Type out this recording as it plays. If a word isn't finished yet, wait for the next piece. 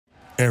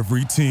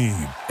Every team,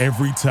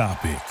 every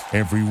topic,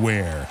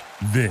 everywhere.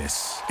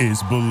 This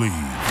is Believe.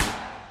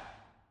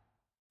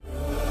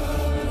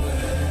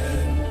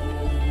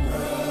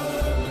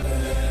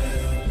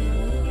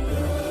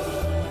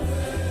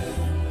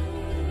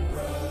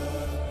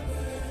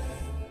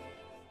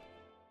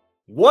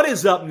 What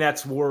is up,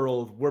 Nets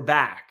world? We're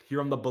back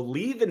here on the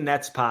Believe in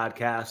Nets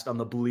podcast on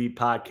the Believe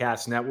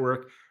Podcast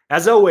Network.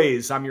 As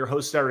always, I'm your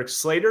host, Eric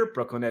Slater,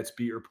 Brooklyn Nets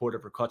beat reporter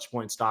for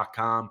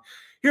ClutchPoints.com.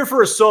 Here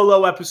for a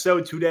solo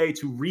episode today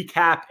to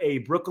recap a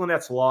Brooklyn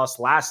Nets loss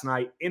last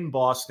night in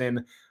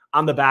Boston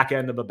on the back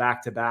end of a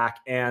back-to-back.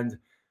 And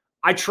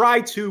I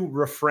try to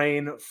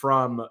refrain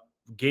from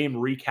game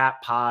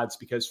recap pods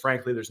because,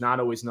 frankly, there's not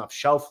always enough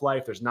shelf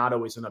life. There's not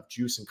always enough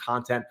juice and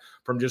content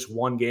from just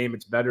one game.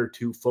 It's better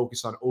to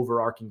focus on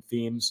overarching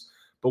themes.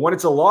 But when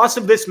it's a loss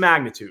of this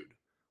magnitude,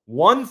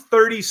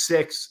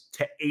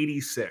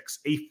 136-86,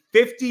 a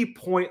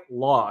 50-point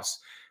loss,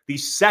 the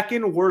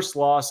second worst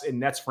loss in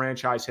Nets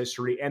franchise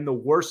history and the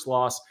worst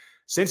loss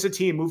since the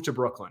team moved to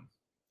Brooklyn,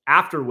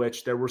 after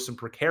which there were some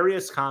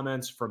precarious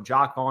comments from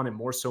Jacque Vaughn and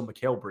more so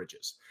Mikal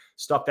Bridges,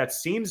 stuff that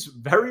seems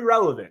very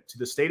relevant to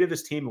the state of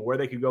this team and where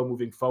they could go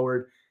moving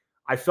forward.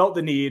 I felt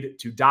the need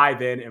to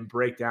dive in and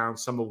break down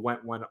some of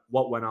what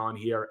went on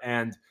here.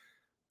 And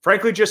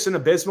frankly, just an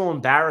abysmal,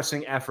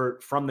 embarrassing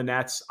effort from the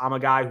Nets. I'm a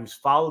guy who's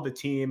followed the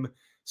team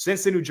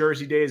since the New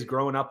Jersey days,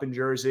 growing up in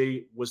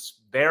Jersey, was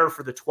there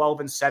for the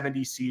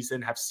 12-70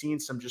 season, have seen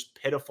some just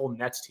pitiful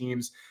Nets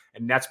teams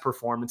and Nets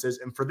performances.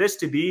 And for this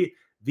to be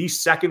the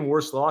second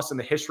worst loss in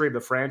the history of the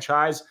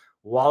franchise,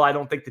 while I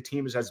don't think the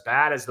team is as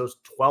bad as those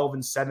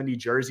 12-70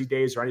 Jersey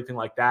days or anything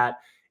like that,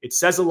 it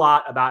says a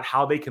lot about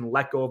how they can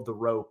let go of the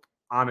rope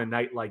on a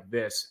night like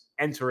this,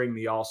 entering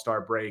the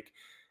All-Star break.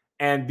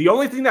 And the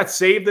only thing that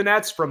saved the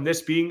Nets from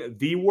this being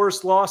the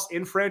worst loss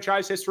in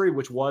franchise history,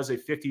 which was a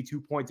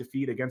 52-point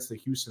defeat against the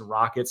Houston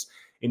Rockets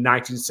in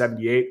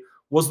 1978,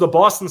 was the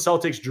Boston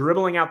Celtics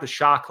dribbling out the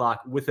shot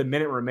clock with a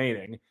minute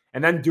remaining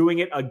and then doing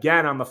it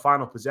again on the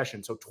final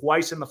possession. So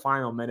twice in the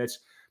final minutes,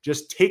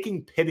 just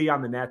taking pity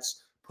on the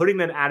Nets, putting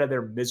them out of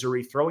their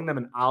misery, throwing them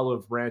an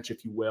olive branch,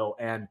 if you will.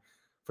 And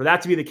for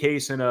that to be the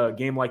case in a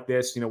game like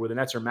this, where the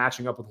Nets are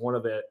matching up with one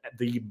of the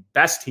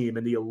best team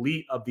and the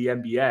elite of the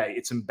NBA,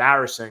 it's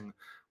embarrassing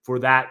for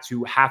that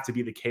to have to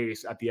be the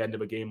case at the end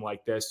of a game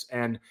like this.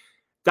 And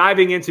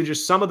diving into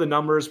just some of the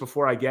numbers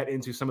before I get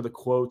into some of the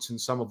quotes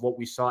and some of what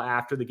we saw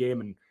after the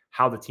game and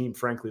how the team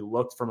frankly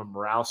looked from a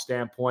morale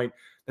standpoint.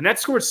 The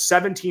Nets scored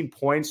 17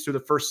 points through the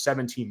first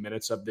 17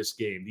 minutes of this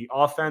game. The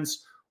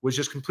offense was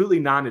just completely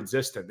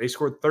non-existent. They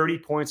scored 30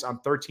 points on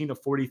 13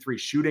 of 43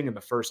 shooting in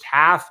the first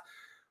half.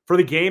 For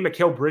the game,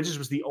 Mikal Bridges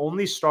was the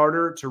only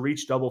starter to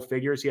reach double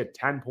figures. He had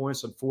 10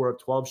 points on 4 of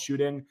 12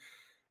 shooting.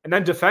 And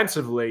then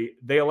defensively,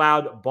 they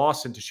allowed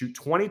Boston to shoot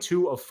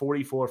 22 of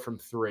 44 from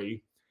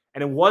 3.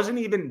 And it wasn't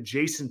even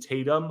Jason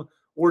Tatum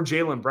or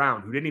Jaylen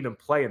Brown, who didn't even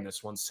play in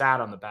this one, sat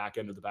on the back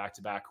end of the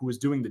back-to-back, who was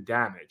doing the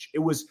damage. It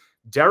was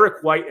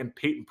Derek White and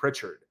Peyton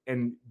Pritchard.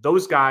 And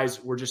those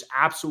guys were just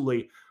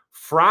absolutely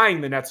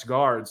frying the Nets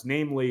guards,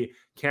 namely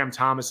Cam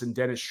Thomas and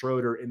Dennis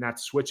Schroeder, in that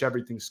switch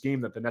everything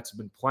scheme that the Nets have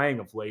been playing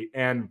of late.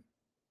 And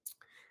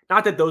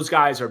not that those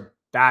guys are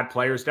bad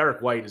players.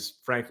 Derek White is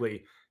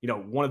frankly,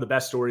 one of the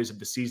best stories of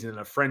the season and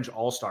a fringe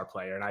all-star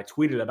player. And I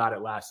tweeted about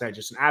it last night,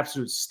 just an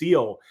absolute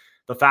steal.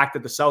 The fact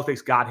that the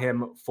Celtics got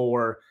him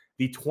for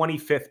the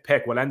 25th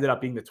pick, what ended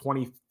up being the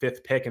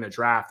 25th pick in a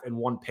draft and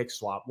one pick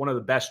swap, one of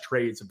the best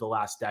trades of the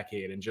last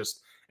decade, and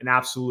just an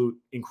absolute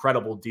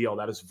incredible deal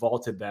that has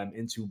vaulted them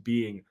into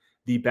being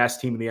the best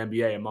team in the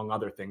NBA, among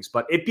other things.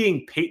 But it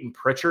being Peyton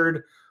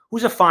Pritchard,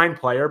 who's a fine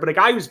player, but a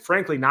guy who's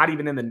frankly not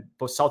even in the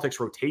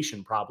Celtics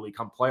rotation probably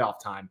come playoff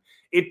time,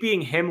 it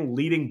being him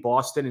leading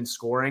Boston in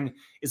scoring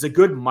is a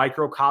good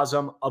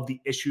microcosm of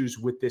the issues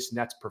with this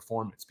Nets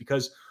performance.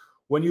 Because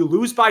when you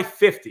lose by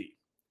 50,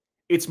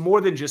 it's more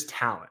than just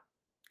talent.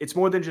 It's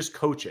more than just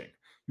coaching.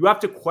 You have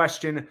to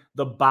question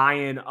the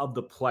buy-in of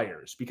the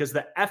players because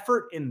the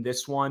effort in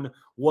this one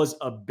was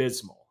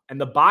abysmal. And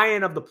the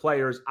buy-in of the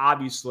players,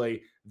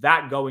 obviously,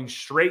 that going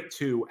straight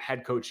to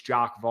head coach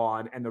Jacque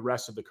Vaughn and the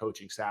rest of the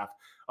coaching staff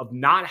of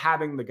not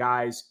having the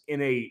guys in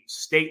a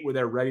state where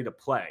they're ready to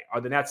play.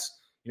 Are the Nets,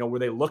 were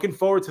they looking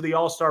forward to the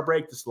All-Star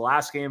break? This is the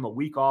last game, a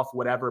week off,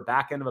 whatever,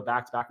 back end of a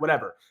back-to-back,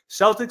 whatever.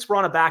 Celtics were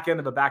on a back end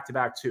of a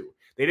back-to-back too.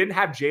 They didn't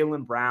have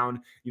Jaylen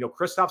Brown.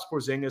 Kristaps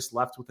Porzingis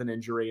left with an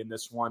injury in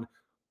this one.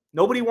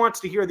 Nobody wants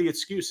to hear the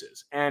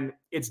excuses. And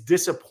it's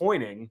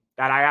disappointing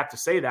that I have to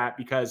say that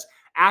because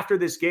after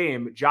this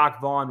game, Jacque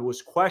Vaughn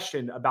was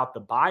questioned about the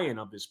buy-in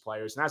of his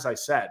players. And as I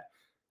said,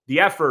 the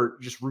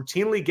effort just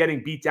routinely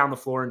getting beat down the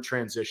floor in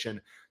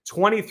transition,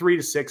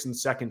 23-6 in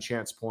second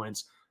chance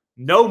points,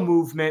 no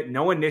movement,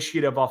 no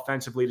initiative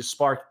offensively to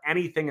spark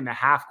anything in the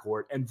half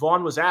court. And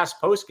Vaughn was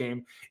asked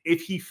post-game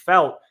if he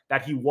felt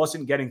that he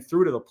wasn't getting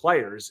through to the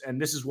players.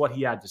 And this is what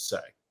he had to say.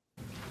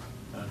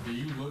 Do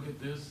you look at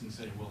this and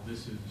say, well,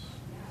 this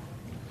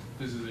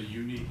is a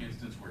unique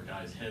instance where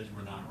guys' heads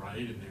were not right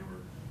and they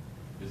were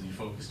busy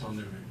focused on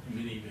their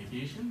mini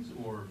vacations?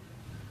 Or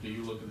do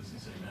you look at this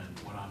and say, man,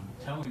 what I'm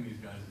telling these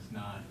guys is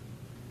not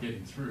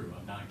getting through.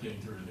 I'm not getting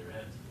through to their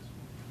heads.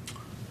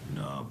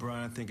 No,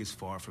 Brian, I think it's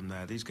far from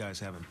that. These guys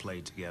haven't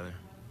played together.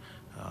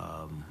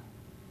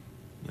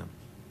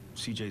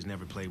 CJ's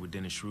never played with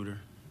Dennis Schroeder,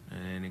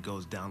 and it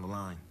goes down the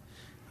line.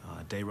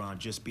 Day'Ron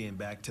just being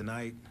back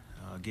tonight,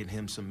 getting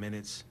him some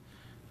minutes.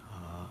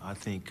 I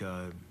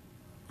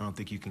don't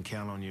think you can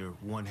count on your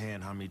one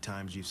hand how many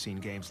times you've seen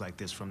games like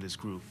this from this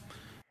group.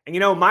 And,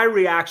 my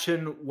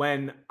reaction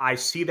when I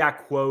see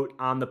that quote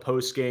on the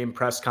post-game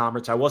press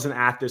conference, I wasn't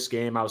at this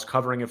game. I was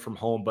covering it from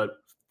home, but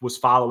was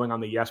following on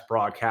the Yes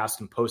broadcast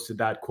and posted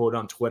that quote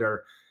on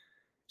Twitter.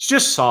 It's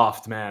just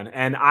soft, man.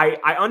 And I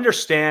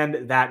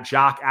understand that,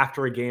 Jacque,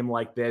 after a game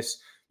like this,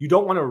 you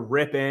don't want to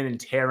rip in and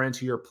tear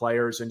into your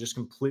players and just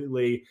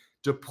completely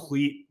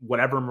deplete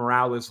whatever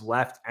morale is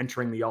left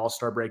entering the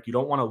All-Star break. You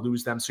don't want to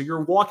lose them. So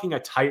you're walking a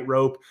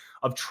tightrope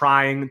of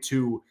trying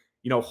to,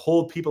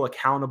 hold people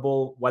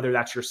accountable, whether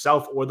that's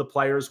yourself or the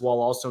players, while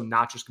also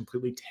not just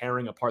completely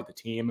tearing apart the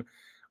team.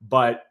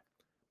 But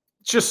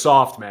it's just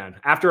soft, man.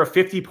 After a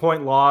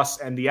 50-point loss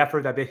and the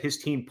effort that his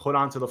team put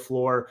onto the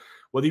floor,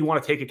 whether you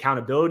want to take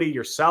accountability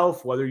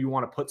yourself, whether you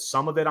want to put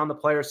some of it on the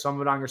players, some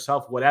of it on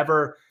yourself,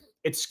 whatever,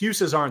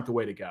 excuses aren't the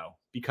way to go,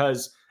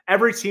 because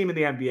every team in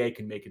the NBA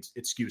can make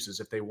excuses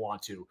if they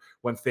want to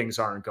when things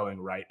aren't going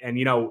right. And,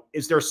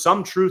 is there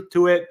some truth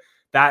to it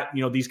that,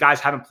 these guys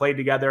haven't played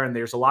together and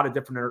there's a lot of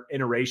different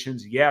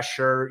iterations? Yeah,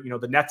 sure.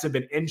 The Nets have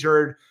been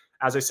injured.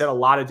 As I said, a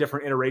lot of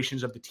different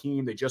iterations of the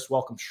team. They just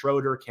welcomed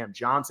Schroeder, Cam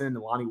Johnson,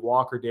 Lonnie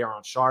Walker,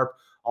 Day'Ron Sharpe,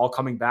 all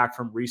coming back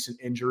from recent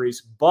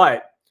injuries.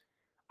 But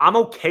I'm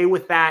okay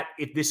with that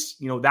if this,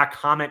 that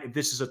comment, if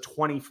this is a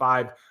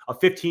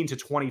 15 to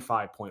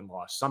 25 point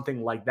loss,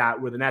 something like that,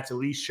 where the Nets at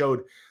least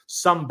showed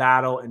some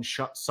battle and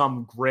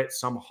some grit,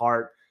 some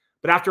heart.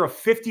 But after a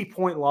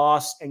 50-point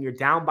loss and you're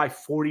down by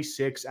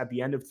 46 at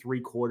the end of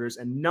 3 quarters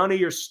and none of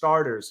your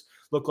starters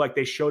look like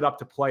they showed up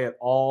to play at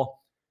all,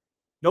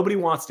 nobody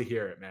wants to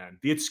hear it, man.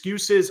 The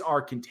excuses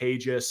are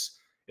contagious.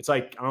 It's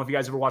like, I don't know if you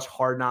guys ever watched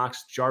Hard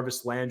Knocks.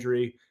 Jarvis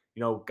Landry,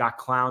 got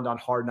clowned on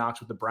Hard Knocks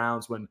with the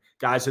Browns when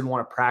guys didn't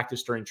want to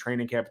practice during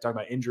training camp and talking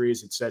about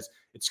injuries. It says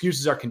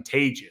excuses are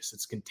contagious.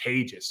 It's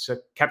contagious. So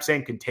kept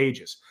saying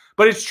contagious,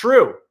 but it's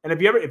true. And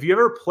if you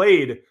ever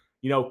played,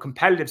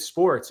 competitive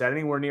sports at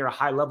anywhere near a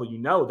high level,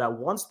 that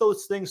once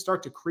those things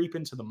start to creep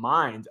into the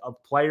mind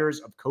of players,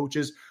 of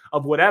coaches,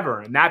 of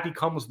whatever, and that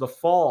becomes the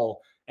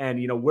fall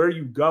and, where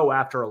you go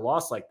after a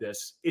loss like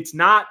this, it's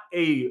not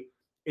a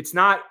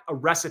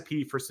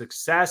recipe for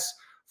success,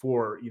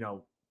 for,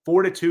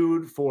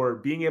 fortitude, for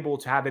being able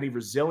to have any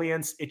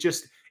resilience.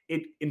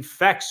 It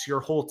infects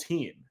your whole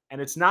team. And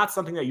it's not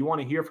something that you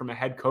want to hear from a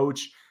head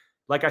coach.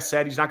 Like I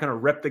said, he's not going to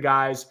rip the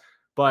guys,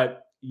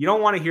 but you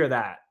don't want to hear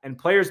that. And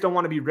players don't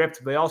want to be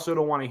ripped. They also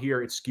don't want to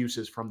hear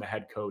excuses from the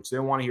head coach. They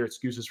don't want to hear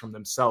excuses from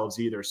themselves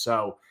either.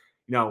 So,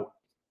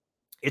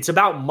 it's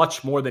about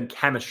much more than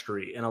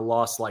chemistry in a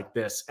loss like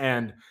this.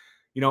 And,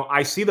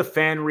 I see the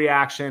fan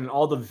reaction,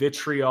 all the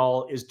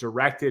vitriol is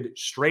directed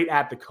straight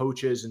at the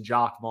coaches and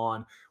Jacque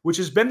Vaughn, which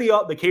has been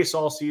the case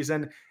all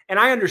season. And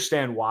I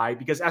understand why,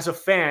 because as a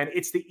fan,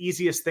 it's the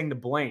easiest thing to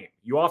blame.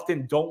 You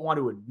often don't want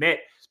to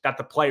admit that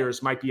the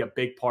players might be a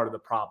big part of the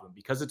problem,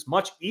 because it's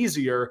much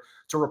easier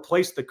to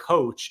replace the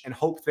coach and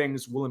hope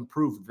things will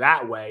improve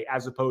that way,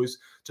 as opposed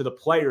to the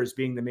players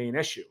being the main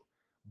issue.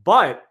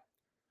 But,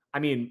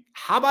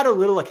 how about a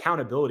little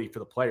accountability for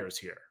the players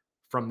here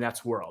from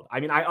Nets world?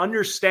 I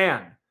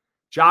understand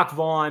Jacque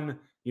Vaughn,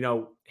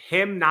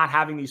 him not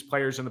having these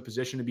players in the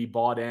position to be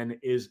bought in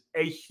is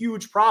a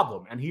huge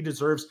problem, and he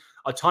deserves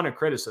a ton of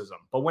criticism.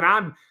 But when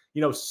I'm,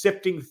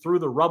 sifting through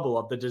the rubble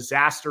of the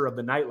disaster of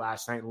the night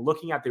last night and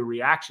looking at the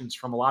reactions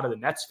from a lot of the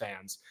Nets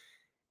fans,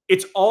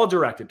 it's all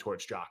directed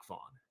towards Jacque Vaughn.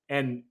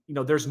 And,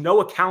 there's no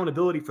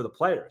accountability for the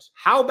players.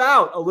 How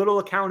about a little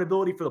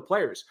accountability for the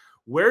players?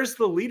 Where's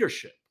the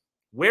leadership?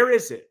 Where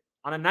is it?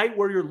 On a night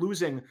where you're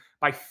losing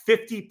by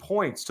 50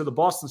 points to the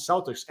Boston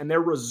Celtics and their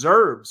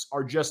reserves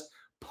are just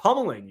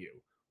pummeling you,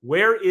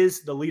 where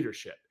is the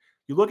leadership?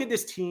 You look at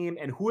this team,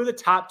 and who are the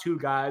top 2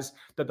 guys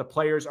that the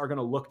players are going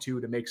to look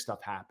to make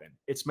stuff happen?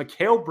 It's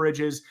Mikal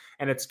Bridges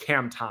and it's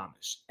Cam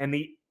Thomas. And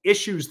the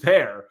issues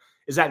there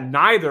is that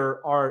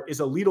neither is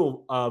a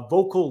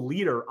vocal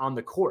leader on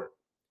the court.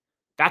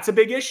 That's a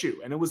big issue.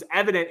 And it was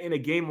evident in a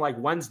game like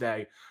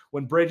Wednesday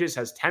when Bridges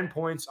has 10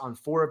 points on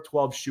 4 of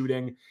 12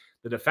 shooting.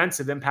 The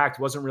defensive impact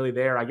wasn't really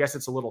there. I guess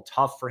it's a little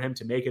tough for him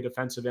to make a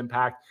defensive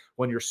impact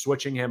when you're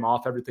switching him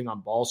off everything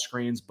on ball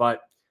screens.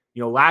 But,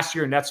 last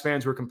year Nets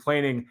fans were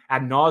complaining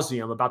ad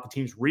nauseum about the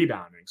team's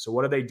rebounding. So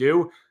what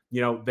do?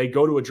 They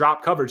go to a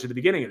drop coverage at the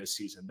beginning of the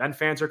season. Then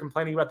fans are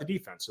complaining about the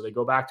defense. So they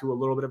go back to a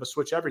little bit of a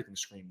switch everything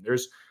screen.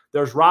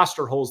 There's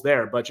roster holes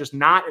there, but just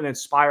not an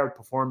inspired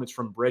performance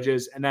from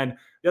Bridges. And then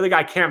the other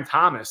guy, Cam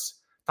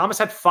Thomas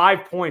had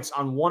 5 points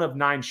on 1 of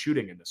 9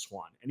 shooting in this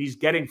one, and he's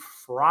getting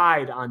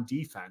fried on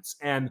defense.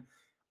 And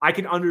I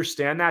can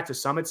understand that to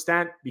some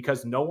extent,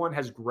 because no one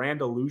has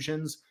grand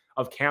illusions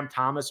of Cam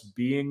Thomas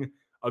being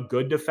a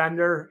good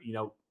defender.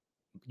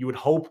 You would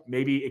hope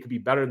maybe it could be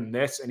better than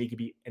this and he could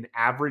be an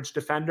average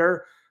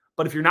defender.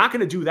 But if you're not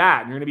going to do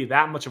that and you're going to be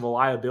that much of a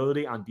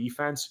liability on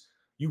defense,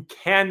 you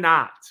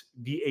cannot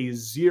be a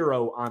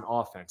zero on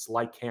offense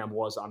like Cam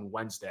was on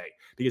Wednesday,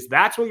 because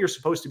that's what you're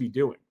supposed to be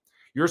doing.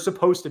 You're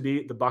supposed to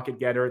be the bucket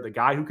getter, the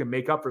guy who can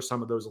make up for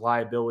some of those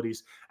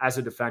liabilities as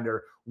a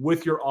defender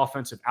with your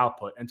offensive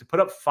output. And to put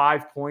up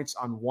 5 points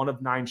on 1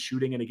 of 9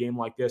 shooting in a game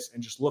like this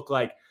and just look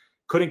like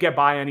couldn't get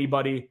by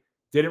anybody,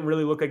 didn't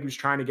really look like he was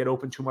trying to get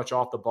open too much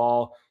off the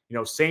ball.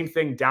 Same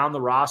thing down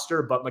the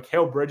roster, but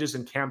Mikal Bridges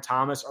and Cam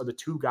Thomas are the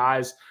 2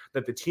 guys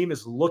that the team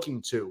is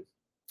looking to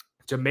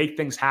make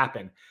things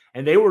happen.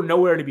 And they were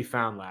nowhere to be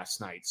found last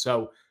night.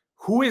 So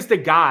who is the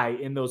guy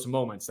in those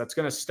moments that's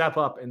going to step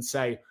up and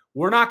say,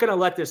 we're not going to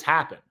let this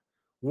happen.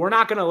 We're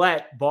not going to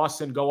let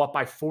Boston go up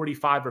by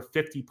 45 or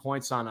 50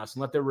 points on us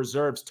and let their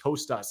reserves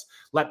toast us.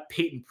 Let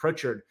Peyton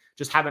Pritchard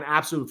just have an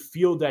absolute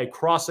field day,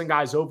 crossing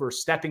guys over,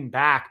 stepping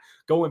back,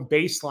 going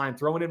baseline,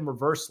 throwing in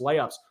reverse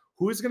layups.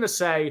 Who is going to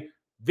say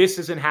this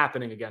isn't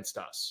happening against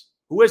us?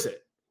 Who is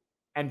it?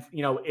 And,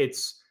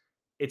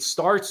 it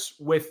starts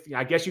with,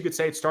 I guess you could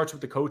say it starts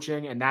with the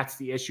coaching, and that's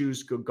the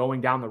issues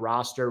going down the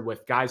roster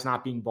with guys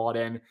not being bought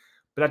in.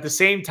 But at the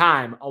same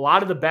time, a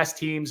lot of the best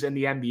teams in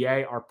the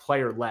NBA are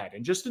player-led.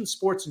 And just in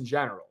sports in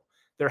general,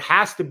 there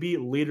has to be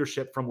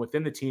leadership from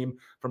within the team,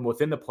 from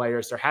within the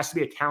players. There has to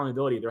be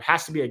accountability. There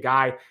has to be a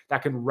guy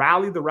that can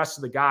rally the rest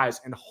of the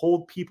guys and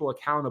hold people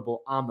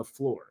accountable on the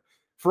floor.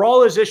 For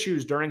all his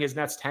issues during his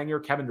Nets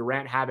tenure, Kevin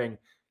Durant having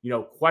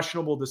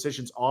questionable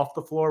decisions off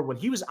the floor, when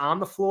he was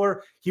on the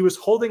floor, he was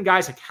holding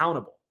guys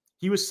accountable.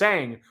 He was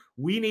saying,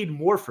 we need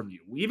more from you.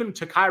 Even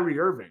to Kyrie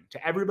Irving,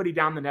 to everybody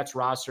down the Nets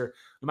roster,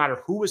 no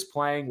matter who was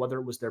playing, whether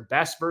it was their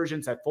best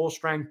versions at full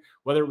strength,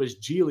 whether it was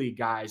G League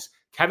guys,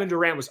 Kevin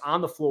Durant was on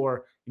the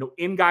floor,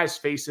 in guys'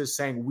 faces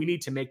saying, we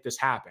need to make this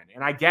happen.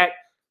 And I get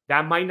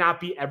that might not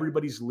be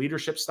everybody's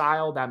leadership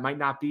style. That might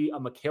not be a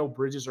Mikal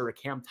Bridges or a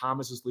Cam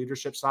Thomas's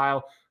leadership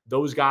style.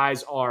 Those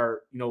guys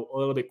are, a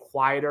little bit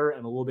quieter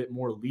and a little bit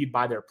more lead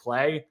by their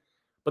play.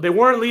 But they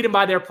weren't leading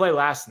by their play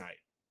last night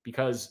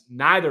because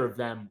neither of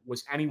them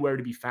was anywhere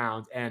to be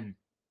found. And,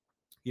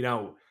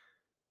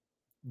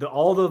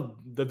 all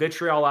the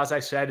vitriol, as I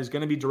said, is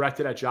going to be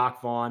directed at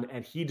Jacque Vaughn,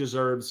 and he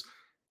deserves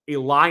a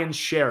lion's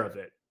share of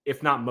it,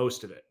 if not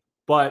most of it.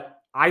 But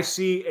I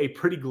see a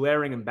pretty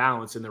glaring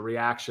imbalance in the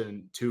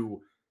reaction to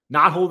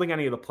not holding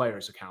any of the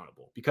players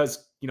accountable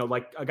because,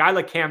 like a guy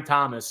like Cam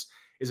Thomas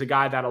is a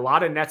guy that a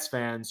lot of Nets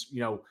fans,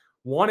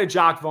 wanted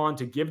Jacque Vaughn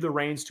to give the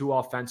reins to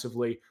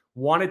offensively,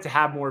 wanted to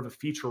have more of a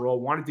feature role,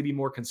 wanted to be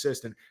more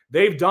consistent.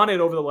 They've done it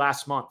over the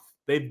last month.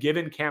 They've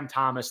given Cam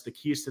Thomas the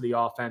keys to the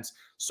offense,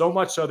 so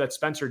much so that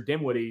Spencer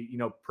Dinwiddie,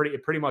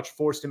 pretty much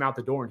forced him out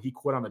the door and he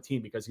quit on the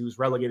team because he was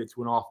relegated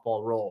to an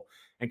off-ball role.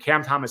 And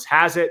Cam Thomas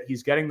has it.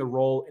 He's getting the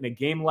role in a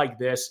game like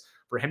this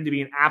for him to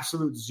be an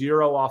absolute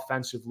zero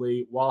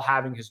offensively while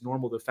having his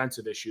normal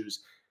defensive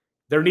issues.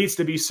 There needs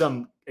to be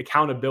some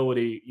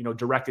accountability,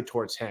 directed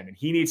towards him. And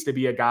he needs to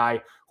be a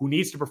guy who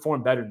needs to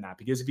perform better than that.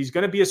 Because if he's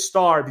going to be a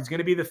star, if he's going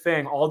to be the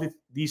thing, all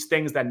these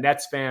things that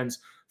Nets fans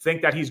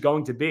think that he's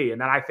going to be,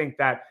 and that I think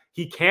that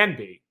he can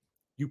be,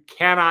 you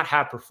cannot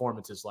have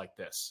performances like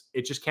this.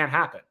 It just can't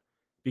happen.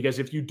 Because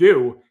if you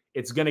do,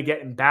 it's going to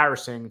get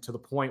embarrassing to the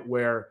point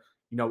where,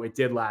 it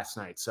did last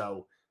night.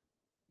 So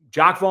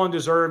Jacque Vaughn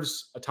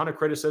deserves a ton of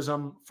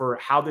criticism for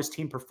how this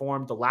team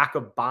performed, the lack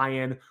of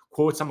buy-in,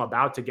 quotes I'm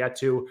about to get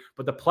to,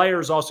 but the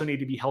players also need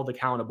to be held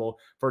accountable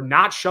for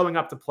not showing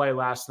up to play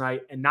last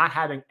night and not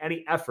having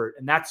any effort.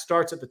 And that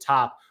starts at the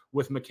top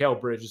with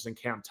Mikal Bridges and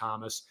Cam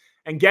Thomas.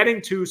 And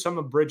getting to some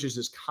of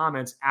Bridges'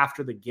 comments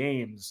after the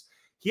games,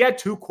 he had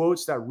 2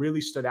 quotes that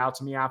really stood out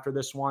to me after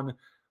this one.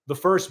 The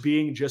first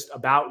being just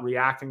about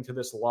reacting to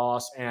this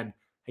loss and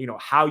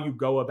how you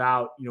go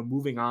about,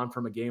 moving on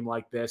from a game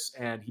like this.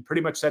 And he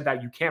pretty much said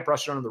that you can't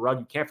brush it under the rug.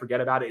 You can't forget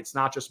about it. It's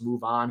not just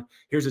move on.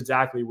 Here's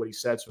exactly what he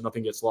said, so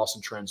nothing gets lost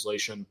in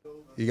translation.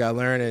 You got to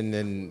learn and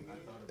then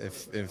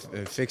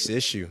fix the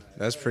issue.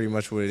 That's pretty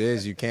much what it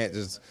is. You can't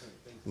just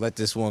let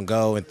this one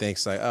go and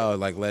think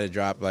let it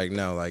drop.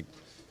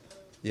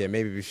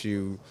 Maybe if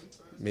you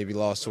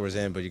lost towards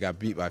the end, but you got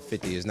beat by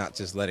 50, it's not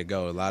just let it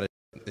go. A lot of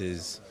it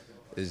is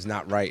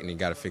not right, and you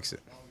got to fix it.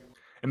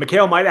 And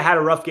Mikal might have had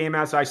a rough game,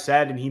 as I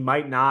said, and he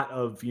might not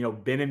have,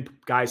 been in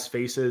guys'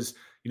 faces,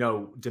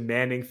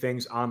 demanding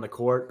things on the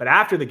court. But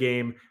after the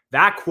game,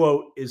 that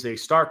quote is a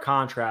stark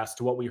contrast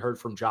to what we heard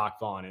from Jacque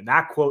Vaughn. And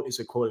that quote is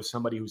a quote of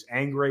somebody who's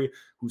angry,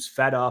 who's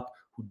fed up,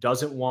 who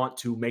doesn't want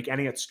to make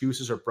any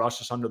excuses or brush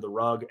this under the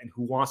rug, and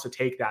who wants to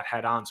take that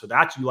head on. So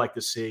that's what you like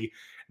to see.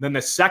 And then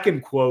the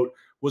second quote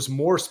was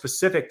more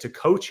specific to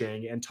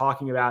coaching and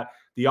talking about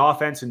the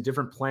offense and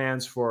different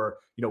plans for,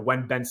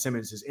 when Ben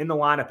Simmons is in the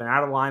lineup and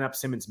out of the lineup.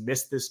 Simmons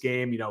missed this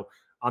game,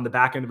 on the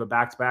back end of a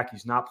back-to-back.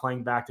 He's not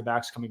playing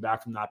back-to-backs, coming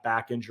back from that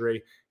back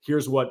injury.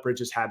 Here's what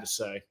Bridges had to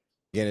say.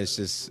 Again,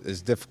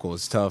 it's difficult.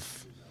 It's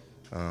tough.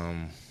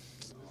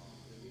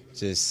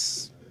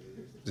 Just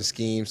the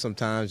scheme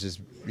sometimes, just,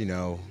 being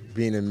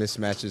in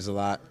mismatches a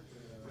lot,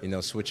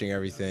 switching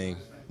everything.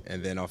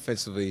 And then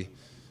offensively,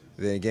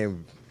 then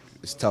again,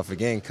 it's tough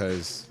again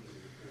because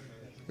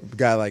a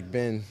guy like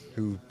Ben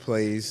who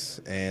plays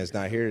and is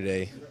not here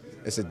today,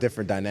 it's a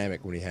different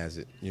dynamic when he has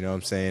it. You know what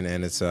I'm saying?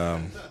 And it's, I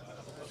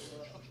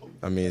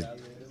mean,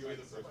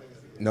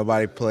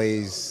 nobody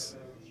plays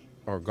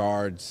or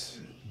guards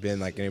Ben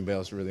like anybody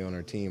else really on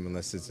our team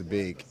unless it's a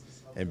big.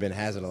 And Ben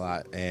has it a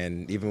lot.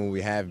 And even when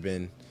we have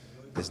Ben,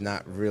 it's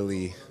not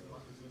really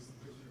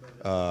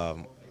a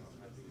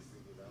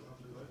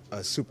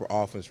super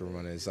offense we're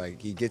running. It's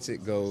like he gets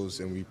it, goes,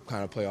 and we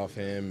kind of play off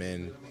him,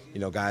 and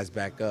guys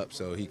back up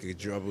so he could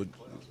dribble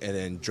and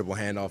then dribble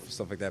handoff and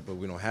stuff like that. But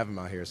we don't have him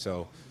out here,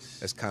 so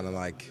it's kind of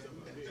like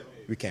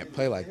we can't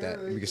play like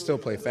that. We can still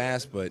play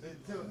fast, but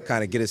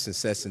kind of get us in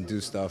sets and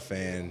do stuff.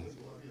 And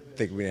I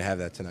think we didn't have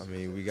that tonight. I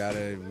mean, we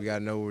gotta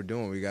know what we're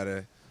doing. We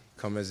gotta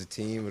come as a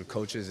team with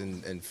coaches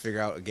and figure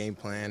out a game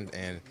plan,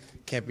 and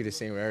can't be the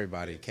same with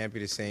everybody. Can't be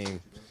the same.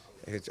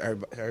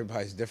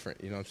 Everybody's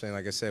different. You know what I'm saying?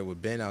 Like I said,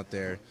 with Ben out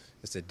there,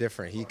 it's a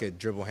different. He could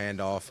dribble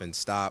handoff and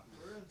stop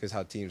because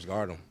how teams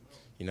guard him.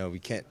 We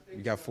can't.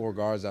 We got 4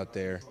 guards out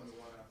there.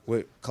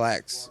 With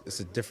Clax,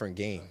 it's a different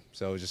game.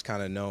 So just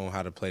kind of know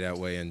how to play that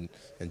way and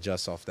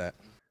adjust off that.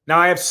 Now,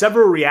 I have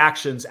several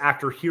reactions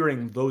after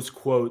hearing those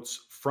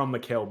quotes from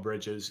Mikal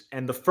Bridges.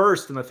 And the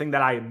first, and the thing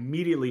that I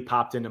immediately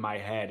popped into my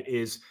head,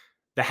 is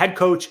the head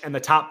coach and the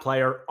top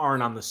player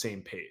aren't on the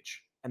same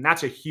page. And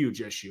that's a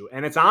huge issue.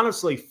 And it's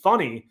honestly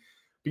funny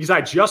because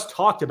I just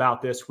talked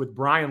about this with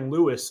Brian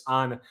Lewis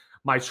on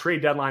my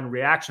trade deadline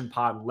reaction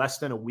pod less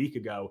than a week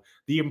ago,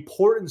 the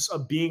importance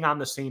of being on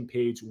the same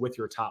page with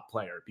your top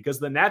player, because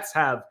the Nets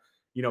have,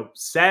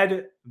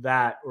 said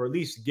that, or at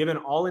least given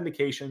all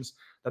indications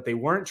that they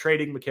weren't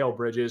trading Mikal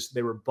Bridges.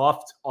 They were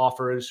buffed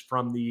offers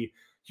from the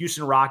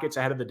Houston Rockets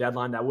ahead of the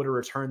deadline that would have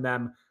returned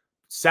them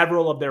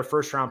several of their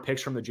first round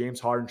picks from the James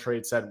Harden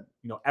trade. Said,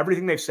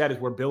 everything they've said is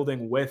we're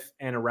building with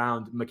and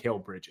around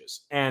Mikal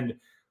Bridges. And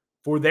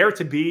for there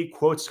to be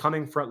quotes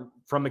coming from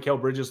Mikal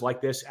Bridges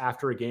like this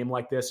after a game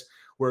like this,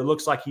 where it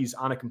looks like he's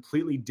on a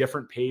completely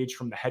different page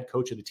from the head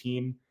coach of the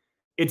team,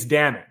 it's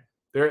damning.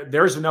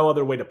 There's no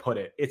other way to put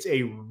it. It's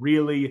a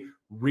really,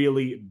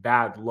 really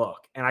bad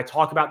look. And I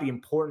talk about the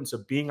importance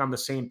of being on the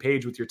same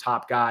page with your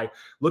top guy.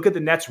 Look at the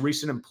Nets'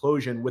 recent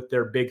implosion with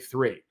their big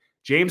 3.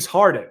 James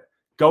Harden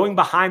going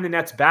behind the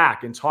Nets'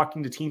 back and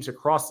talking to teams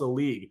across the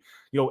league,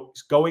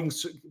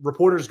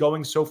 reporters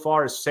going so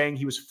far as saying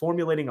he was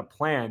formulating a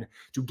plan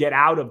to get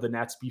out of the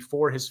Nets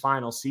before his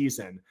final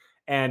season,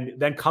 and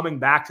then coming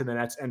back to the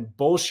Nets and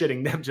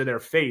bullshitting them to their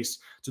face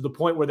to the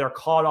point where they're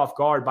caught off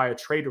guard by a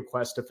trade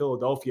request to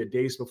Philadelphia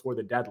days before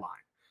the deadline.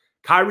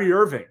 Kyrie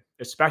Irving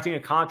expecting a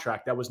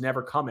contract that was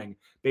never coming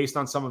based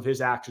on some of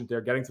his actions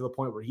there, getting to the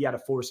point where he had to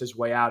force his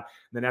way out,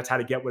 and the Nets had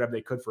to get whatever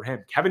they could for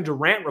him. Kevin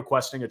Durant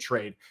requesting a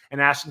trade and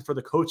asking for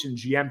the coach and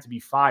GM to be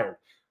fired.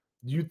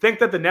 You'd think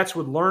that the Nets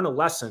would learn a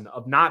lesson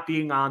of not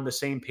being on the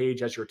same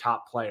page as your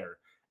top player.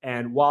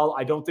 And while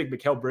I don't think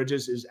Mikal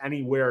Bridges is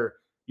anywhere,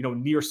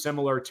 near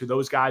similar to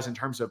those guys in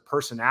terms of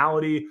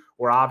personality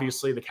or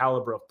obviously the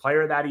caliber of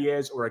player that he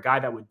is, or a guy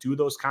that would do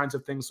those kinds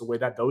of things the way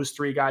that those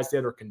 3 guys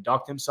did or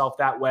conduct himself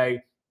that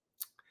way,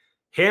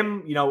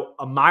 him,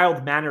 a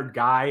mild-mannered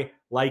guy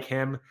like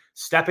him,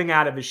 stepping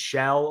out of his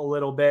shell a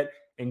little bit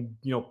and,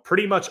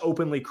 pretty much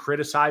openly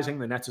criticizing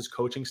the Nets'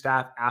 coaching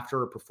staff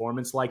after a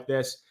performance like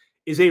this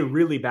is a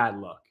really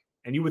bad look.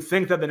 And you would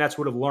think that the Nets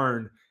would have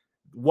learned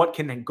what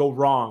can go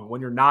wrong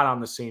when you're not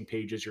on the same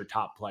page as your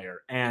top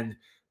player. And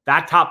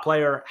that top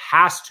player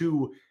has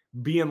to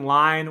be in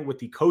line with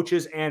the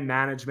coaches and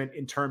management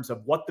in terms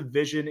of what the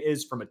vision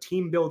is from a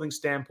team building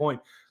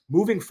standpoint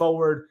moving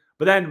forward.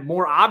 But then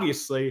more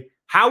obviously,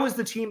 how is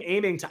the team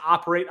aiming to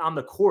operate on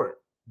the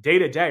court day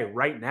to day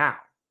right now?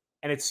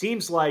 And it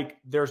seems like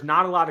there's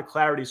not a lot of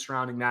clarity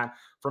surrounding that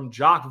from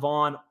Jacque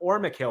Vaughn or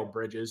Mikal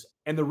Bridges.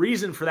 And the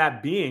reason for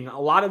that being, a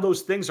lot of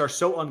those things are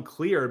so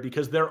unclear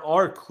because there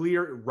are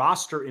clear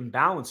roster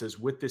imbalances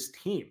with this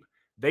team.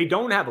 They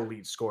don't have a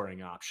lead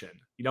scoring option.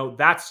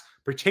 That's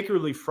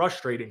particularly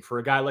frustrating for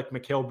a guy like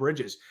Mikal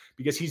Bridges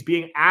because he's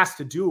being asked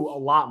to do a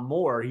lot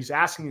more. He's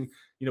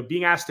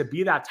being asked to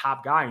be that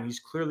top guy, and he's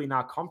clearly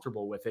not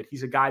comfortable with it.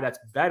 He's a guy that's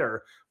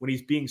better when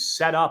he's being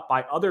set up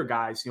by other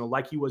guys,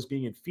 like he was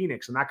being in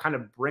Phoenix. And that kind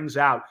of brings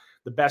out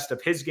the best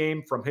of his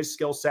game from his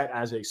skill set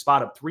as a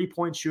spot-up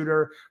 3-point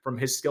shooter, from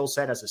his skill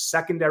set as a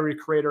secondary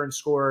creator and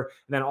scorer,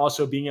 and then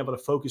also being able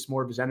to focus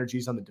more of his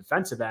energies on the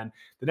defensive end.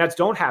 The Nets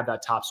don't have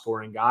that top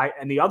scoring guy.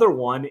 And the other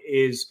one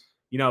is,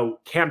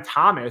 Cam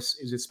Thomas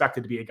is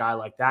expected to be a guy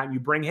like that, and you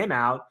bring him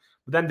out.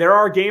 But then there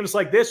are games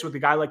like this with a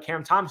guy like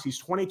Cam Thomas. He's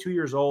 22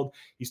 years old.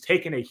 He's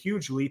taken a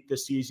huge leap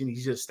this season.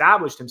 He's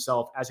established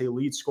himself as a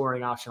lead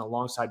scoring option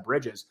alongside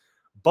Bridges.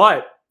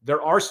 But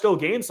there are still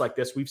games like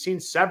this. We've seen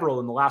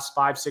several in the last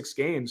 5-6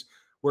 games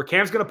where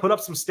Cam's going to put up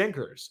some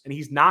stinkers, and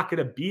he's not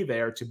going to be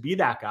there to be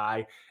that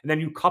guy. And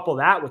then you couple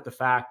that with the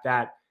fact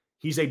that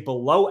he's a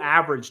below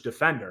average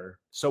defender.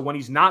 So when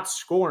he's not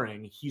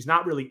scoring, he's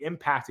not really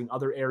impacting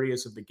other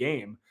areas of the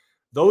game.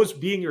 Those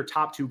being your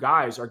top 2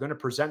 guys are going to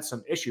present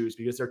some issues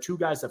because they're 2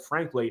 guys that,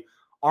 frankly,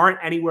 aren't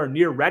anywhere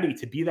near ready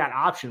to be that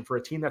option for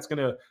a team that's going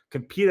to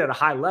compete at a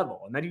high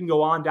level. And then you can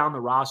go on down the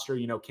roster.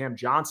 Cam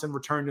Johnson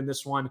returned in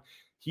this one.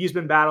 He's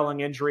been battling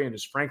injury and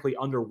is frankly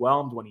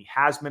underwhelmed when he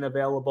has been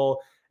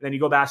available. And then you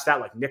go past that,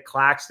 like Nick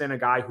Claxton, a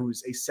guy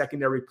who's a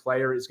secondary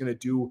player, is going to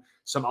do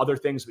some other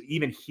things. But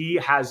even he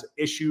has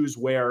issues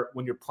where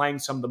when you're playing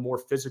some of the more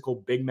physical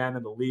big men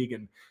in the league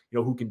and,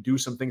 who can do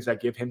some things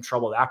that give him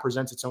trouble, that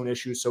presents its own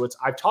issues. So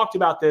I've talked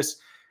about this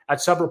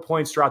at several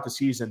points throughout the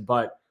season,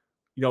 but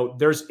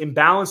there's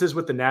imbalances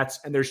with the Nets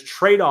and there's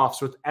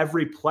trade-offs with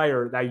every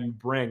player that you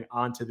bring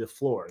onto the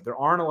floor. There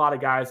aren't a lot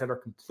of guys that are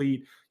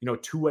complete,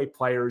 two-way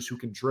players who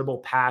can dribble,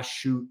 pass,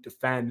 shoot,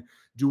 defend,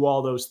 do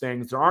all those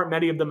things. There aren't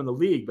many of them in the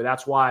league, but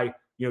that's why,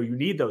 you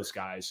need those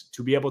guys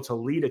to be able to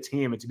lead a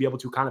team and to be able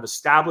to kind of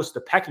establish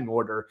the pecking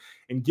order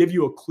and give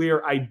you a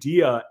clear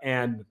idea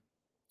and,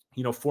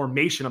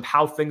 formation of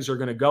how things are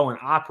going to go and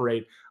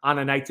operate on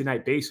a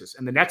night-to-night basis.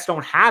 And the Nets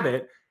don't have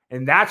it.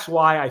 And that's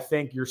why I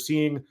think you're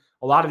seeing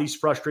a lot of these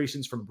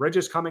frustrations from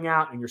Bridges coming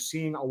out, and you're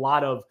seeing a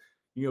lot of,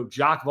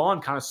 Jacque Vaughn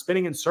kind of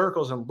spinning in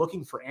circles and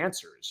looking for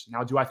answers.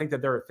 Now, do I think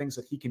that there are things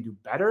that he can do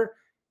better?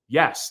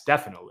 Yes,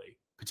 definitely,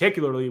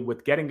 particularly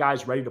with getting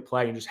guys ready to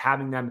play and just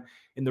having them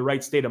in the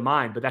right state of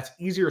mind. But that's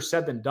easier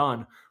said than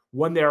done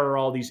when there are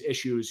all these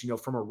issues,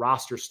 from a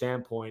roster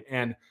standpoint.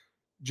 And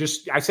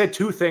I said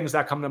two things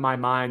that come to my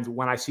mind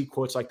when I see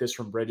quotes like this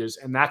from Bridges.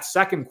 And that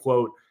second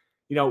quote,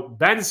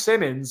 Ben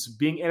Simmons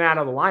being in and out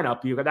of the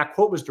lineup, that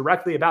quote was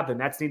directly about the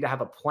Nets need to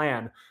have a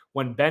plan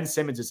when Ben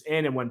Simmons is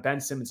in and when Ben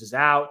Simmons is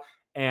out.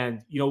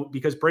 And,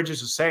 because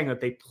Bridges is saying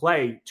that they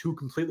play two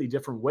completely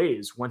different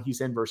ways when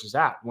he's in versus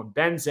out. When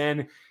Ben's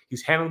in,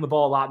 he's handling the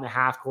ball a lot in the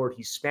half court.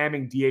 He's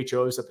spamming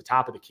DHOs at the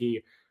top of the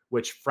key,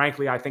 which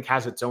frankly, I think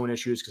has its own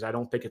issues because I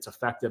don't think it's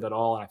effective at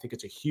all. And I think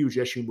it's a huge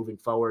issue moving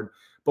forward.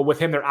 But with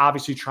him, they're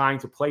obviously trying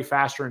to play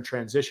faster in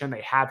transition.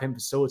 They have him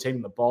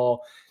facilitating the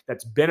ball.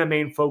 That's been a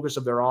main focus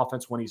of their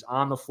offense when he's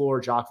on the floor.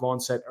 Jacque Vaughn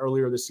said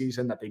earlier this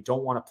season that they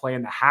don't want to play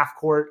in the half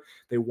court.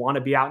 They want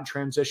to be out in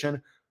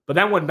transition. But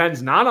then when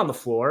Ben's not on the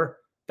floor,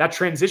 that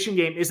transition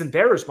game isn't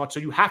there as much. So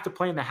you have to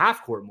play in the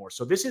half court more.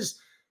 So this is,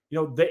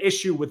 the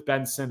issue with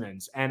Ben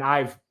Simmons. And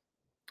I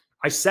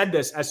said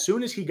this as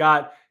soon as he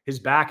got his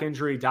back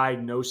injury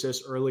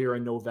diagnosis earlier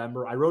in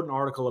November. I wrote an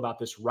article about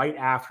this right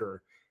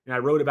after, and I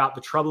wrote about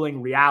the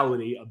troubling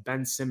reality of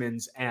Ben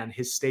Simmons and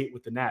his state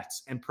with the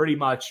Nets. And pretty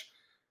much,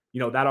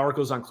 that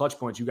article is on Clutch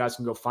Points. You guys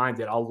can go find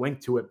it. I'll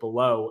link to it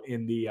below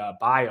in the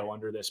bio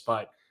under this.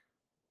 But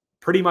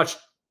pretty much,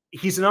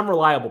 he's an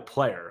unreliable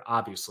player,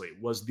 obviously,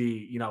 was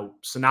the,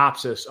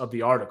 synopsis of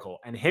the article.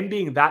 And him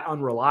being that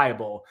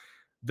unreliable,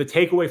 the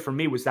takeaway for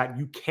me was that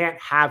you can't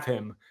have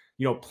him,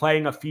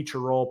 playing a feature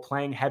role,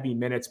 playing heavy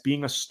minutes,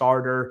 being a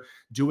starter,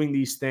 doing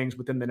these things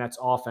within the Nets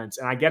offense.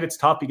 And I get it's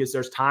tough because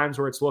there's times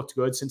where it's looked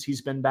good since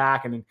he's been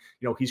back and,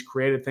 he's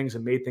created things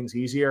and made things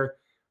easier.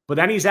 But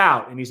then he's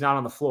out and he's not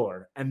on the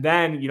floor. And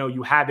then,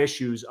 you have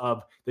issues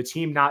of the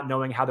team not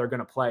knowing how they're going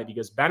to play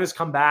because Ben has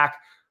come back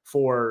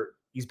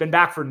he's been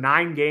back for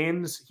 9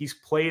 games. He's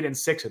played in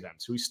 6 of them.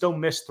 So he still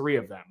missed 3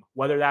 of them,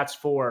 whether that's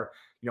for,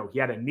 he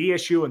had a knee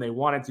issue and they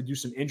wanted to do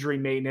some injury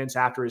maintenance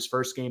after his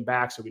first game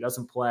back. So he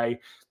doesn't play.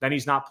 Then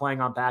he's not playing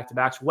on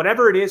back-to-backs,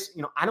 whatever it is,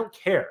 I don't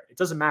care. It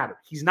doesn't matter.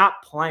 He's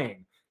not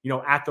playing,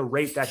 at the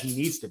rate that he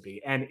needs to be.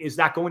 And is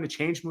that going to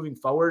change moving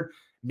forward?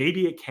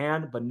 Maybe it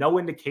can, but no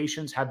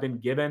indications have been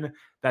given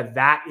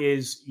that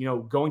is,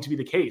 going to be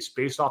the case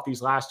based off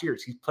these last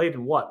years. He's played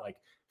in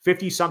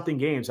 50-something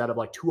games out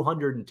of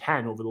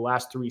 210 over the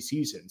last 3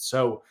 seasons.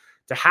 So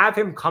to have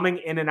him coming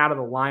in and out of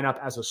the lineup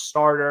as a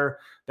starter,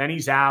 then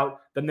he's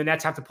out, then the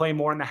Nets have to play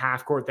more in the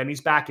half court, then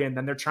he's back in,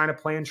 then they're trying to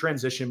play in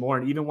transition more.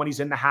 And even when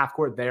he's in the half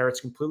court there, it's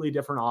completely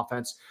different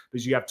offense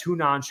because you have 2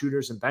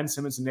 non-shooters and Ben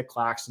Simmons and Nick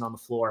Claxton on the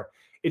floor.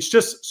 It's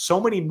just so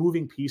many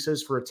moving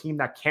pieces for a team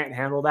that can't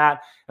handle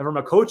that. And from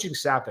a coaching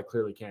staff that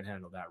clearly can't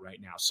handle that right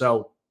now.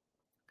 So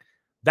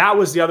that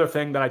was the other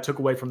thing that I took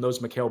away from those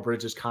Mikal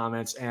Bridges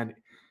comments. And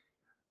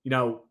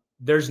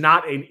there's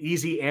not an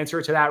easy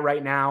answer to that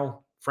right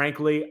now.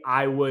 Frankly,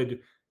 I would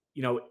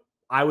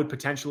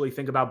potentially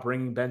think about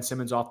bringing Ben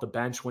Simmons off the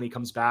bench when he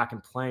comes back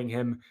and playing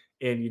him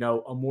in,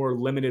 a more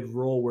limited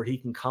role where he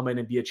can come in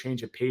and be a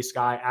change of pace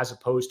guy as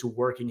opposed to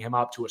working him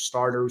up to a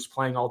starter who's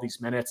playing all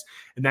these minutes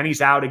and then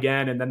he's out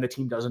again and then the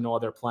team doesn't know how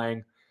they're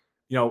playing.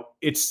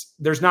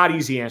 There's not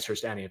easy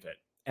answers to any of it.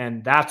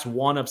 And that's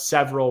one of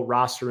several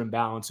roster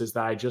imbalances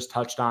that I just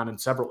touched on and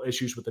several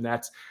issues with the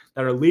Nets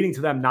that are leading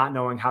to them not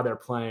knowing how they're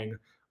playing.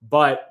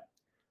 But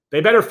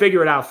they better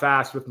figure it out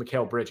fast with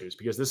Mikal Bridges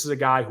because this is a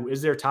guy who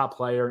is their top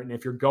player. And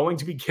if you're going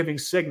to be giving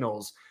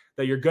signals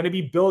that you're going to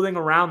be building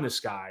around this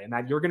guy and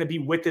that you're going to be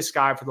with this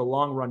guy for the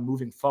long run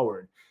moving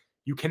forward,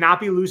 you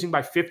cannot be losing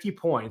by 50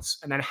 points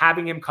and then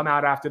having him come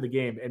out after the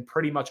game and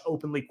pretty much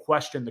openly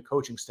question the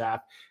coaching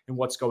staff and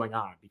what's going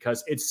on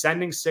because it's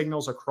sending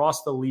signals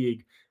across the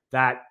league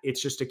that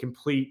it's just a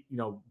complete,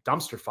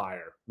 dumpster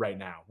fire right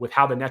now with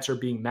how the Nets are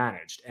being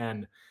managed.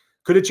 And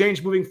could it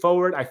change moving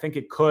forward? I think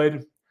it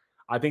could.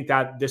 I think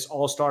that this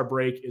all-star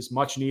break is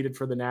much needed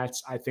for the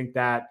Nets. I think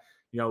that,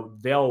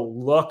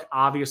 they'll look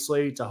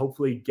obviously to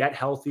hopefully get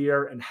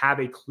healthier and have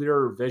a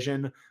clearer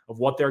vision of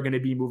what they're going to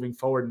be moving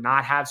forward,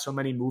 not have so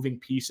many moving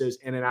pieces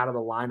in and out of the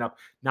lineup,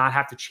 not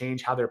have to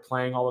change how they're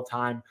playing all the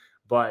time.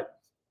 But,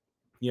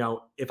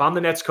 if I'm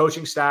the Nets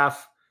coaching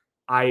staff,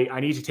 I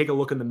need to take a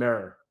look in the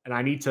mirror and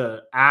I need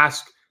to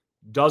ask,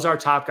 does our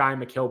top guy,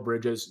 Mikal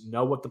Bridges,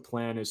 know what the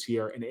plan is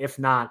here? And if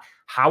not,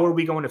 how are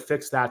we going to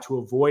fix that to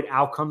avoid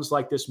outcomes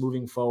like this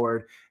moving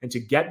forward and to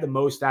get the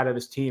most out of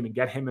this team and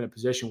get him in a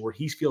position where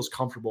he feels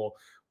comfortable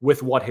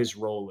with what his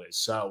role is?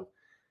 So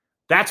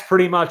that's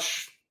pretty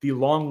much the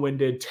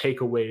long-winded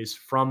takeaways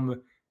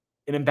from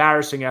an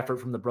embarrassing effort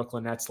from the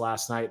Brooklyn Nets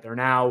last night. They're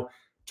now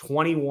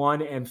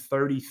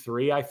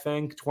 21-33, I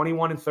think.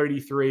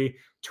 21-33,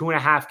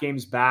 2.5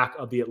 games back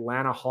of the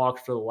Atlanta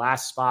Hawks for the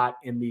last spot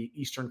in the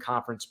Eastern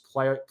Conference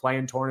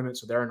play-in tournament.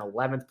 So they're in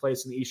 11th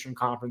place in the Eastern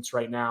Conference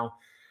right now.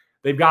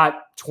 They've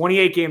got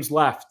 28 games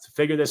left to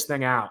figure this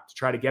thing out, to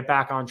try to get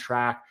back on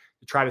track,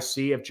 to try to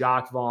see if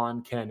Jacque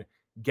Vaughn can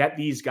get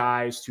these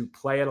guys to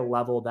play at a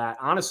level that,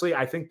 honestly,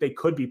 I think they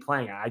could be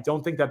playing at. I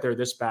don't think that they're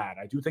this bad.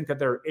 I do think that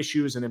there are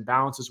issues and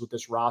imbalances with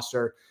this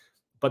roster,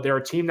 but they're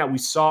a team that we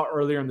saw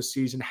earlier in the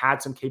season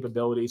had some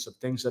capabilities of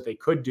things that they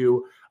could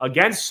do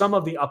against some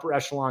of the upper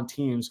echelon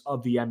teams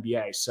of the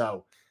NBA.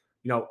 So,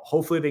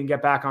 hopefully they can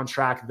get back on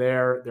track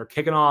there. They're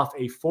kicking off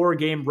a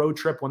 4-game road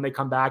trip when they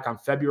come back on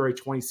February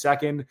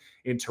 22nd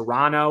in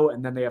Toronto,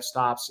 and then they have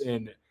stops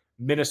in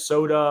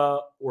Minnesota,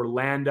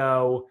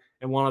 Orlando,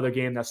 and one other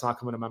game that's not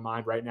coming to my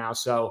mind right now.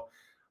 So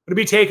I'm going to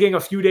be taking a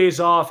few days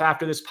off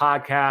after this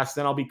podcast.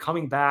 Then I'll be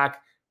coming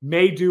back,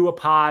 may do a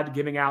pod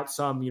giving out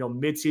some,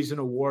 midseason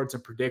awards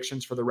and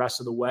predictions for the rest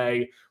of the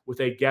way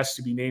with a guest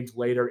to be named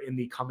later in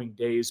the coming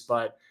days.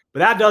 But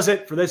that does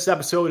it for this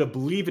episode of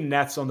Believe in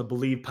Nets on the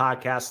Believe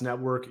Podcast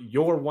Network,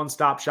 your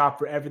one-stop shop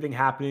for everything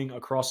happening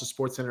across the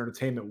sports and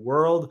entertainment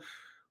world.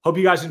 Hope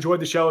you guys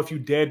enjoyed the show. If you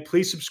did,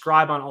 please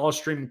subscribe on all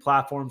streaming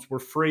platforms. We're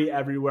free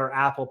everywhere: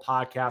 Apple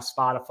Podcasts,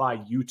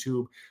 Spotify,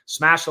 YouTube.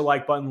 Smash the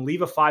like button.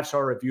 Leave a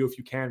 5-star review if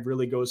you can.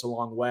 Really goes a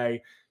long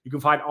way. You can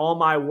find all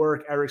my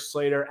work, Eric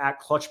Slater,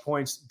 at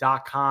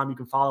clutchpoints.com. You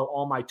can follow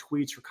all my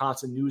tweets for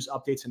constant news,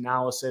 updates,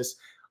 analysis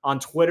on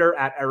Twitter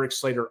at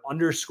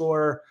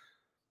 @EricSlater_.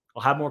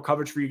 I'll have more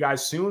coverage for you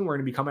guys soon. We're going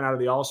to be coming out of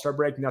the All-Star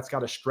break, and that's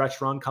got a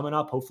stretch run coming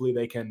up. Hopefully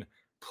they can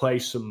play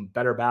some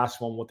better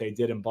basketball than what they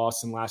did in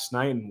Boston last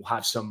night, and we'll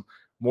have some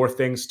more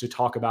things to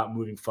talk about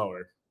moving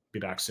forward. Be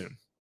back soon.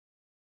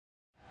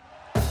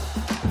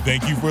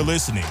 Thank you for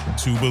listening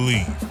to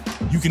Believe.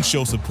 You can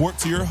show support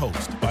to your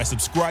host by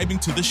subscribing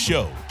to the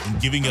show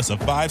and giving us a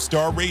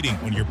 5-star rating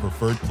on your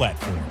preferred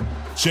platform.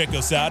 Check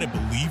us out at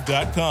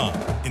Believe.com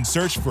and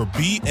search for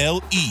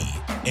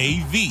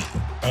BLEAV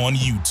on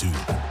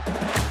YouTube.